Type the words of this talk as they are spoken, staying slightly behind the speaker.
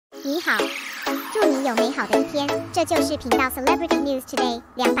你好，祝你有美好的一天。这就是频道 Celebrity News Today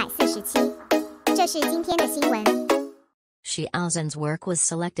 247。这是今天的新闻。Xiao Zhan's work was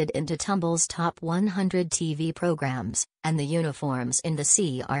selected into Tumble's top 100 TV programs, and the uniforms in the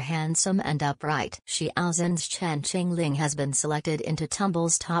sea are handsome and upright. Xiao Zhan's Chen Qingling has been selected into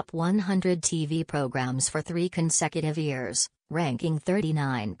Tumble's top 100 TV programs for 3 consecutive years, ranking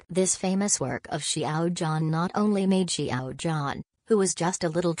 39th. This famous work of Xiao Zhan not only made Xiao Zhan, who was just a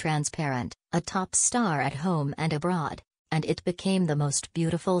little transparent, a top star at home and abroad, and it became the most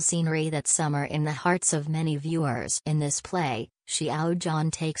beautiful scenery that summer in the hearts of many viewers. In this play, Xiao Zhan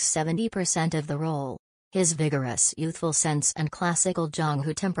takes 70% of the role. His vigorous youthful sense and classical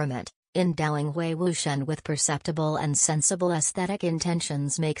Zhonghu temperament, endowing Wei Wuxian with perceptible and sensible aesthetic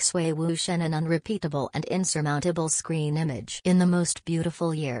intentions, makes Wei Wuxian an unrepeatable and insurmountable screen image. In the most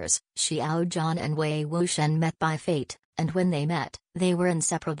beautiful years, Xiao Zhan and Wei Wuxian met by fate, and when they met, they were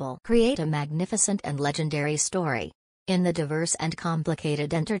inseparable. Create a magnificent and legendary story. In the diverse and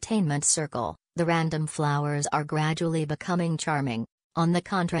complicated entertainment circle, the random flowers are gradually becoming charming. On the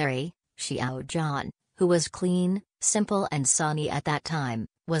contrary, Xiao Zhan, who was clean, simple and sunny at that time,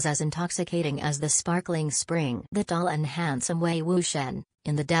 was as intoxicating as the sparkling spring. The tall and handsome Wei Wuxian,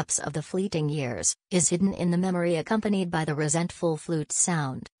 in the depths of the fleeting years, is hidden in the memory accompanied by the resentful flute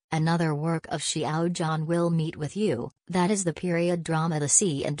sound. Another work of Xiao Zhan will meet with you, that is the period drama The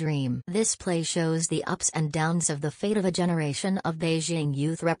Sea and Dream. This play shows the ups and downs of the fate of a generation of Beijing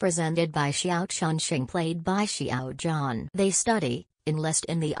youth represented by Xiao Chunxing, played by Xiao Zhan. They study, enlist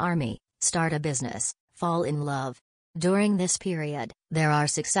in the army, start a business, fall in love. During this period, there are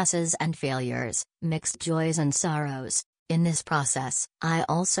successes and failures, mixed joys and sorrows. In this process, I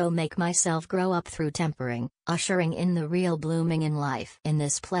also make myself grow up through tempering, ushering in the real blooming in life. In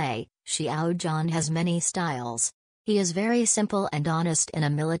this play, Xiao Zhan has many styles. He is very simple and honest in a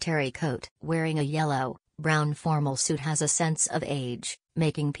military coat. Wearing a yellow-brown formal suit has a sense of age,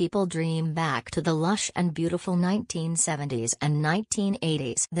 making people dream back to the lush and beautiful 1970s and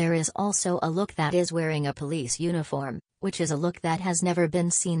 1980s. There is also a look that is wearing a police uniform, which is a look that has never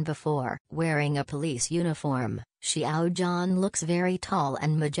been seen before. Wearing a police uniform, Xiao Zhan looks very tall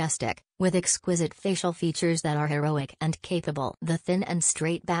and majestic, with exquisite facial features that are heroic and capable. The thin and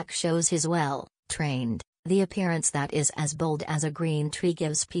straight back shows his well-trained. The appearance that is as bold as a green tree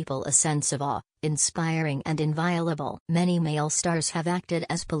gives people a sense of awe, inspiring and inviolable. Many male stars have acted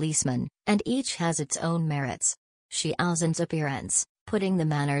as policemen, and each has its own merits. Xiao Zhan's appearance, putting the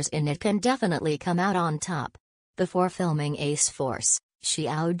manners in it, can definitely come out on top. Before filming Ace Force,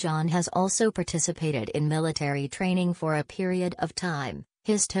 Xiao Zhan has also participated in military training for a period of time.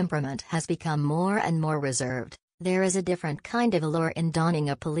 His temperament has become more and more reserved. There is a different kind of allure in donning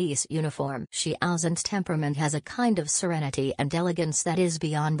a police uniform. Xiao Zhan's temperament has a kind of serenity and elegance that is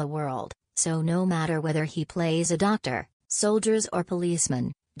beyond the world, so no matter whether he plays a doctor, soldiers or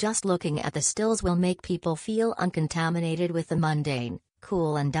policeman, just looking at the stills will make people feel uncontaminated with the mundane,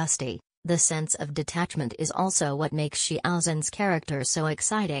 cool and dusty. The sense of detachment is also what makes Xiao Zhan's character so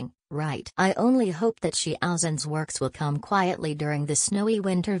exciting, right? I only hope that Xiao Zhan's works will come quietly during the snowy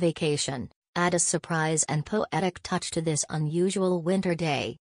winter vacation, add a surprise and poetic touch to this unusual winter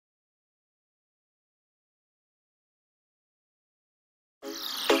day.